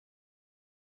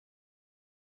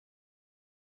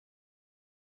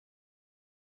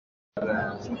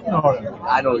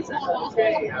I know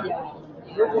exactly.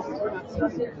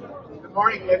 Good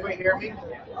morning, everybody hear me?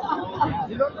 Come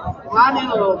on in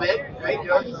a little bit, right?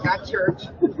 It's got church.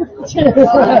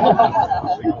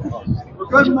 Well,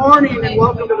 good morning and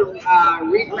welcome to the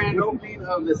re-grand opening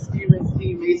of the Stevens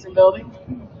T. Mason building.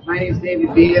 My name is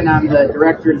David B. and I'm the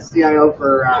Director and CIO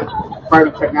for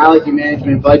Department of Technology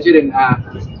Management and Budget. And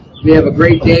we have a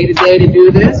great day today to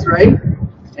do this, right?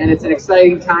 And it's an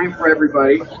exciting time for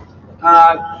everybody.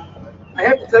 I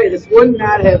have to tell you, this would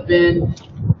not have been,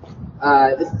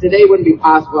 today wouldn't be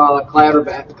possible without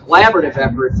collaborative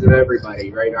efforts of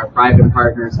everybody, right? Our private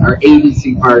partners, our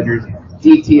agency partners,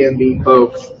 DTMB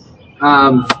folks.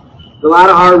 A lot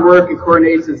of hard work and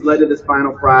coordination has led to this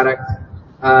final product.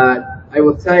 I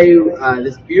will tell you,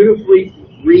 this beautifully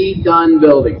redone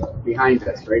building behind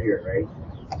us, right here, right,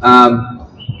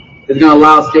 is going to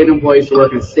allow state employees to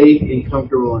work in a safe and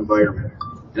comfortable environment.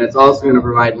 And it's also going to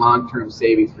provide long-term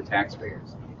savings for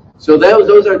taxpayers. So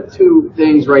those are two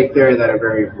things right there that are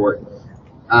very important.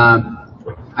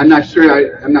 I'm not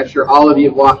sure all of you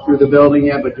have walked through the building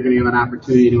yet, but you're going to have an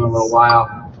opportunity to in a little while.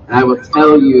 And I will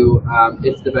tell you,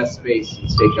 it's the best space in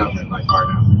state government by far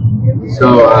now.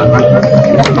 So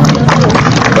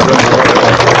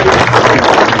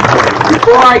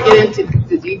before I get into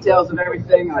the details of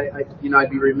everything, I'd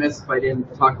be remiss if I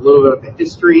didn't talk a little bit about the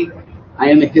history. I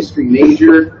am a history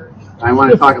major. I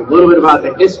want to talk a little bit about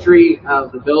the history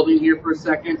of the building here for a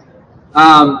second.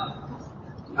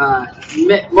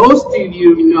 Most of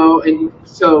you know, and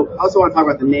so I also want to talk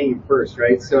about the name first,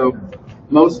 right? So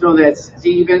most know that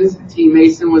Stevens T.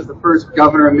 Mason was the first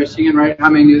governor of Michigan, right? How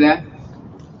many knew that?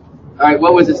 All right,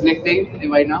 what was his nickname?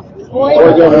 Anybody know? Boy.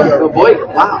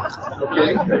 Wow.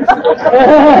 Okay.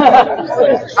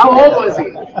 How old was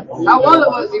he? How old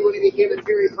was he when he became the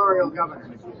territorial governor?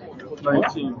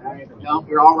 19. No,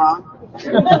 you're all wrong.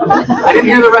 I didn't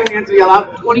hear the right answer yell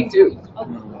out. 22.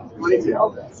 22.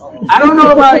 I don't know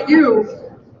about you,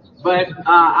 but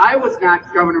I was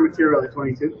not governor material at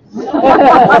 22.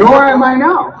 Nor am I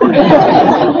now.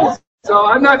 So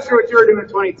I'm not sure what you were doing at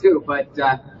 22, but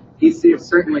he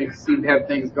certainly seemed to have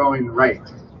things going right.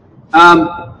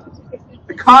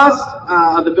 The cost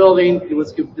of the building, it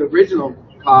was the original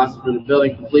cost for the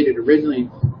building completed originally in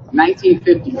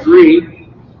 1953.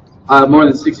 More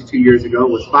than 62 years ago,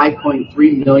 was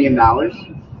 $5.3 million.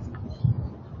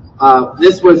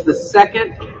 This was the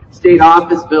second state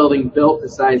office building built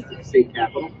besides the state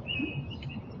capitol.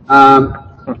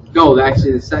 No,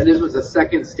 actually, this was the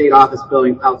second state office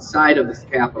building outside of this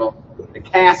capitol. The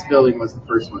Cass building was the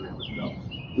first one that was built.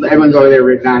 Everyone's over there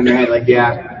written on their head like,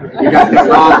 yeah, you got that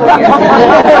wrong.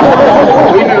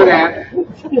 We knew that.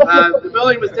 The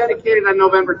building was dedicated on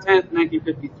November 10th,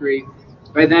 1953.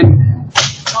 By then,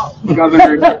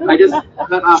 Governor, I just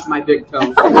cut off my big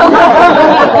toe.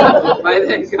 By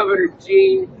then, Governor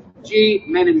G.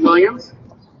 Menon Williams.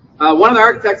 One of the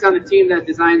architects on the team that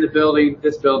designed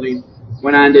this building,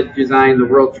 went on to design the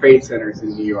World Trade Centers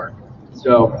in New York.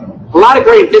 So, a lot of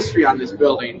great history on this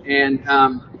building. And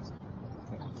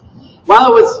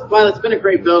while it's been a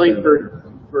great building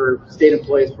for state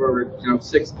employees for over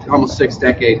almost 6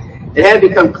 decades, it had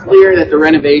become clear that the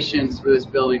renovations for this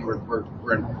building were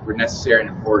necessary and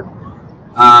important.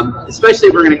 Especially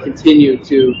if we're going to continue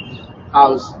to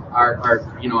house our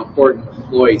important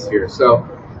employees here. So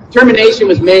determination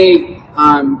was made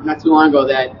not too long ago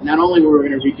that not only were we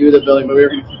going to redo the building, but we were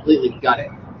going to completely gut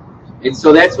it. And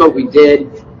so that's what we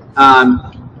did.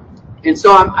 And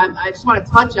so I just want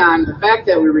to touch on the fact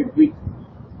that we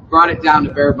brought it down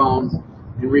to bare bones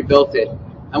and rebuilt it.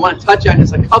 I want to touch on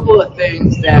just a couple of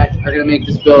things that are going to make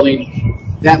this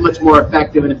building that much more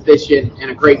effective and efficient and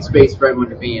a great space for everyone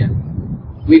to be in.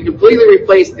 We completely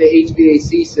replaced the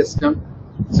HVAC system,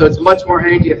 so it's much more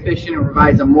energy efficient and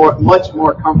provides a much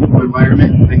more comfortable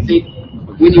environment. I think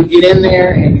when you get in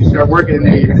there and you start working in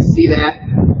there, you're going to see that.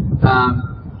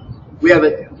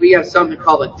 We have something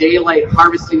called a daylight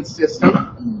harvesting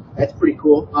system. That's pretty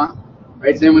cool, huh?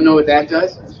 Right? Does anyone know what that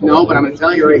does? No, but I'm going to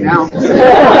tell you right now.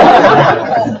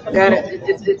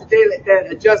 That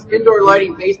adjusts indoor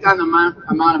lighting based on the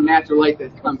amount of natural light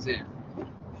that comes in.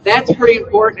 That's pretty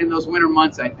important in those winter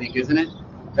months, I think, isn't it?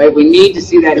 Right? We need to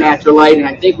see that natural light, and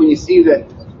I think when you see the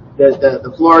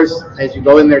floors as you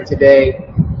go in there today,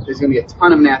 there's going to be a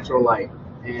ton of natural light,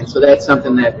 and so that's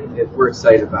something that we're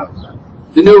excited about.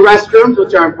 The new restrooms,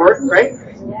 which are important, right?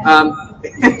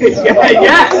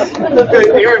 Yes.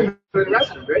 The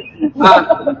restroom, right?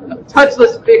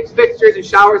 Touchless fixtures and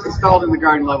showers installed in the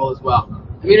garden level as well.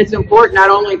 I mean, it's important not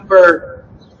only for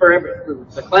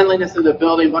the cleanliness of the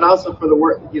building, but also for the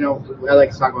work. I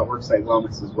like to talk about worksite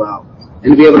wellness as well,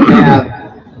 and to be able to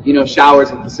have showers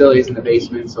and facilities in the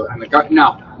basement. So on the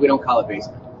no, we don't call it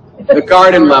basement. The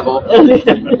garden level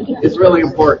is really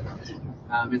important,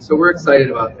 and so we're excited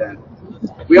about that.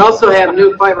 We also have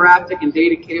new fiber optic and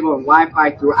data cable and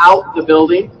Wi-Fi throughout the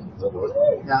building.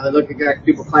 Now they look at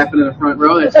people clapping in the front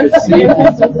row. That's good to see.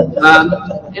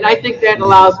 And I think that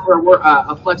allows for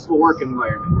a flexible work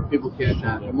environment where people can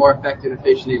be more effective,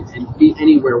 efficient, and be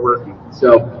anywhere working.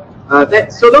 So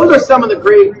those are some of the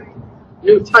great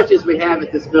new touches we have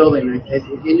at this building,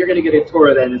 and you're going to get a tour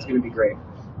of that, and it's going to be great.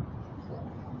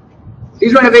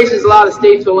 These renovations allow the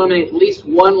state to eliminate at least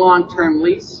one long-term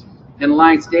lease and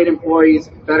align state employees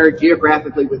better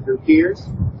geographically with their peers,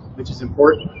 which is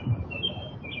important.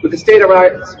 With the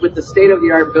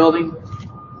state-of-the-art building,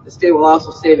 the state will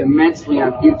also save immensely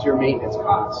on future maintenance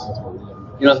costs.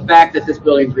 The fact that this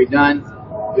building is redone,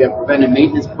 we have a preventive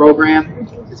maintenance program.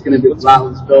 It's going to allow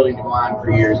this building to go on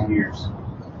for years and years.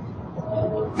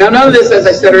 Now, none of this, as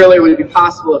I said earlier, would be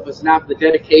possible if it was not for the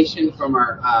dedication from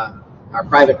our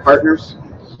private partners.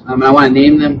 And I want to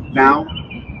name them now.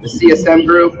 The CSM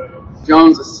Group,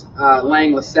 Jones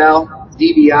Lang LaSalle,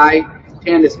 DBI,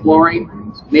 Tandis Flooring,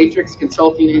 Matrix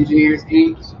Consulting Engineers,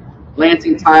 Inc.,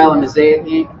 Lansing Tile and Mosaic,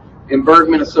 Inc., and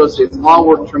Bergman Associates all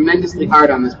worked tremendously hard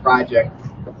on this project.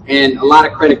 And a lot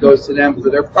of credit goes to them for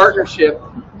their partnership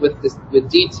with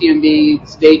DTMB,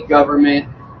 state government,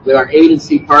 with our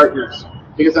agency partners.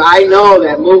 Because I know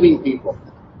that moving people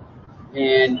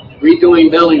and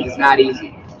redoing buildings is not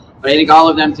easy. But I think all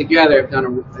of them together have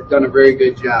done a very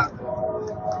good job.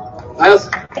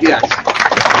 Yes.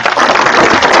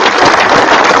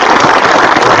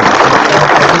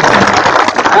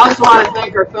 I also want to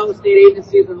thank our fellow state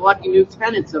agencies and the lucky new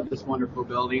tenants of this wonderful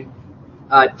building,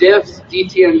 DIFS,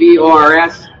 DTMB,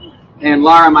 ORS, and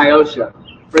Lara Myosha,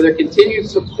 for their continued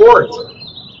support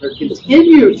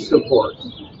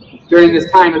during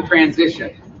this time of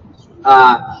transition.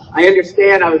 I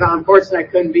understand unfortunately I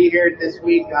couldn't be here this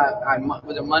week.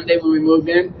 Was it Monday when we moved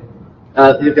in?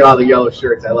 Look at all the yellow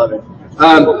shirts. I love it.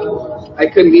 I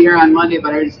couldn't be here on Monday,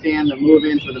 but I understand the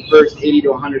move-in for the first 80 to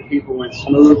 100 people went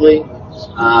smoothly.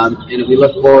 And we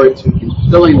look forward to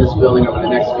filling this building over the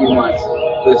next few months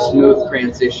with a smooth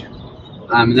transition.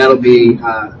 And that'll be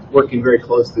working very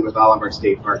closely with all of our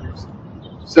state partners.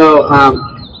 So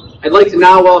I'd like to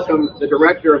now welcome the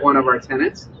director of one of our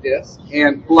tenants, yes,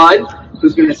 and Flood,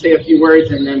 who's going to say a few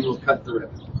words, and then we'll cut the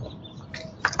ribbon.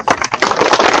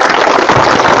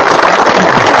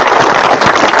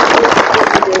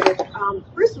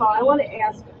 First of all, I want to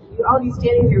ask you, all of you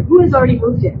standing here, who has already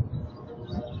moved in?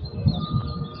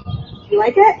 You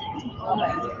like it?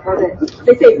 Okay.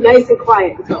 They say it's nice and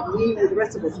quiet until we and the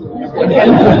rest of us move.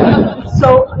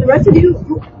 So the rest of you,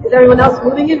 is everyone else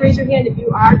moving in? Raise your hand if you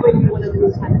are going to be one of the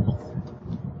new tenants.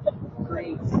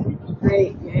 Great.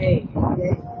 Great. Yay.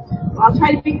 Yay. Well, I'll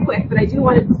try to be quick, but I do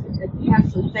want to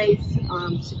have some thanks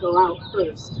to go out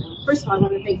first. First of all, I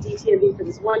want to thank DTMB for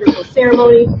this wonderful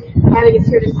ceremony, having us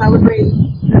here to celebrate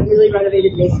a really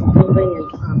renovated Mason building,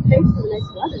 and thanks for the nice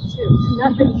weather, too.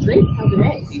 Not been great until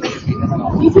today.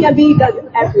 DTMB does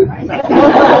everything.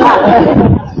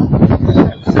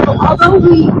 So although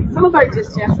some of our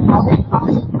districts all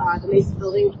have the Mason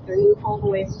building, their new home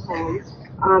away from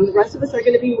home, the rest of us are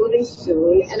going to be moving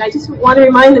soon, and I just want to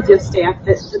remind the DIF staff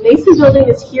that the Mason building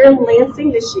is here in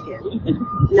Lansing, Michigan,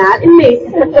 not in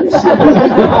Mason, Michigan.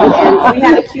 And we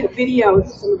had a cute video that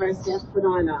some of our staff put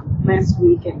on last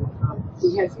week, and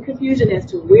we had some confusion as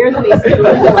to where the Mason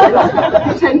building was.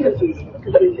 Pretend confusion.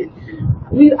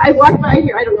 I walked by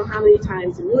here I don't know how many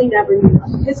times and really never knew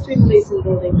about the history of the Mason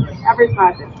building, or ever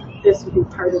thought that this would be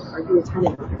part of our new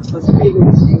tenant. So it's pretty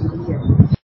good to stay here.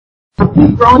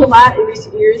 We've grown a lot in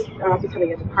recent years,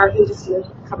 becoming a department just a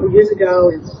couple of years ago,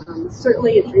 and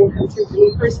certainly a dream come true for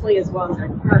me personally as well as our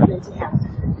department to have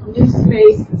new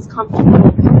space that's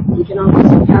comfortable, we can all work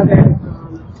together,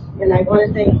 and I want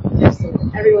to thank just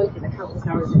everyone for the countless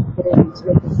hours they put in to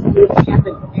make this move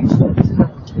happen. Actually,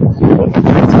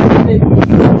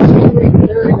 January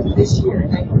 3rd of this year,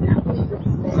 and I cannot believe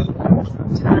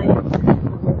it's time.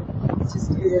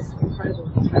 It is incredible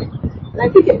time. And I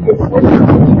think it's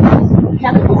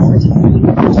having such a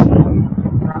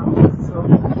so,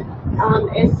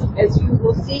 as you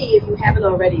will see, if you haven't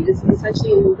already, this is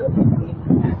essentially a new building.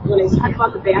 When I talk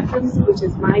about the bathrooms, which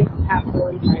is my top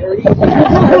one priority,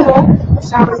 the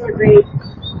showers are great.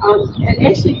 And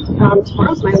actually,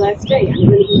 tomorrow's my last day. I'm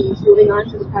going to be moving on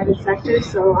to the private sector.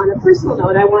 So on a personal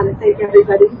note, I want to thank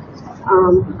everybody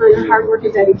for their hard work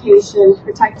and dedication,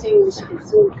 protecting Michigan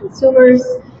consumers,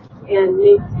 and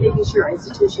making sure our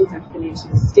institutions are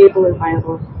financially stable and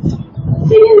viable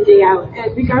day in and day out,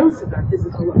 and regardless of our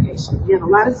physical location. We have a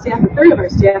lot of staff, a third of our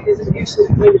staff isn't actually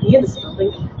going to be in this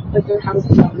building, but they're housed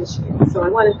throughout Michigan. So I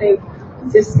want to thank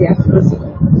this staff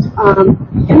personally.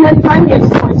 And then finally, I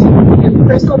just want to give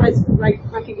personal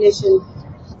recognition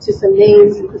to some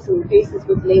names, and put some faces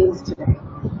with names today.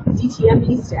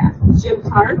 DTMP staff, Jim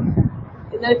Park,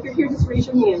 and then if you're here, just raise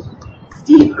your hand.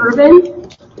 Steve Urban,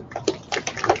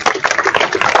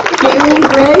 Jamie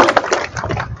Briggs,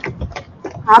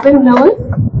 Robin Millis.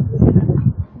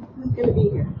 Who's going to be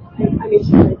here? I made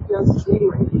sure I pronounced his name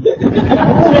right.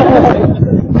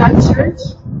 Doug Church,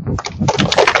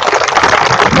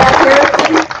 Matt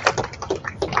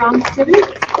Harrison, Civic,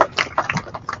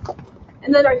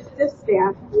 and then our fifth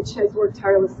staff, which has worked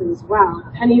tirelessly as well.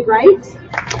 Penny Wright, Phil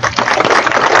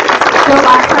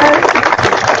Lockhart,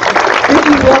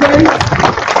 Ricky Willers,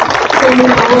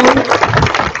 Jamie Owens,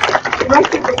 the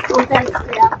rest of the OPEC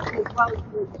staff, as well as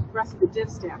the rest of the DIV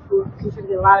staff, who have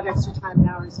contributed a lot of extra time and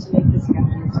hours to make this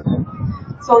happen today.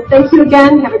 So thank you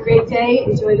again. Have a great day.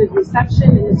 Enjoy the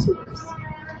reception and the tours.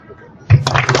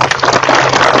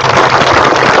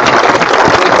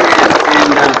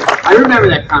 I remember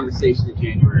that conversation in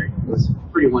January. It was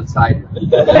pretty one-sided.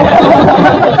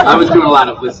 I was doing a lot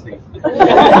of listening.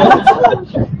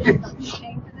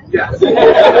 Yes. It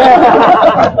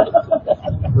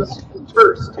was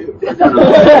terse, too.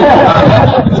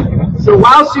 So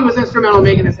while she was instrumental in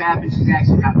making this happen, she's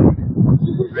actually not with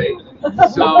it, right?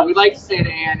 So we'd like to say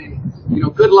to Ann, and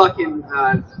good luck in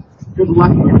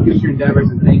your future endeavors,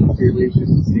 and thank you for your leadership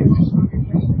in the state of Michigan.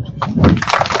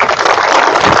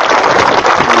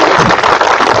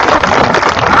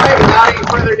 Without any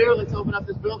further ado, let's open up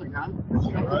this building, huh? Ann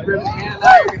and I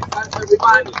are going to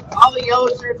find all the yellow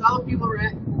shirts, all the people who are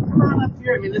come on up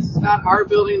here. I mean, this is not our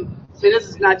building. So this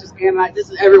is not just Ann and I. This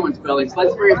is everyone's building. So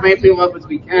let's bring as many people up as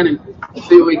we can and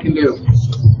see what we can do.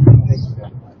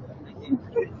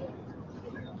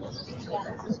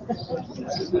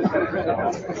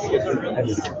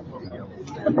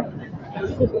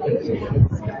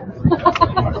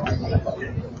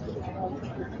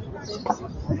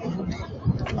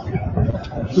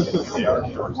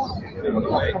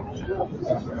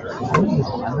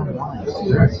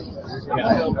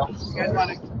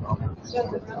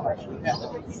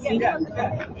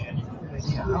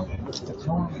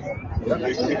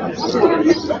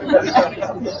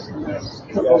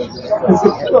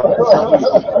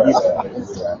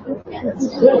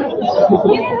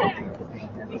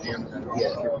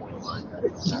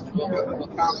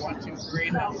 Count 1, 2, 3,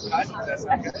 and then cut. That's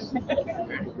not good.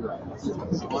 1, 2,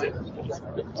 3.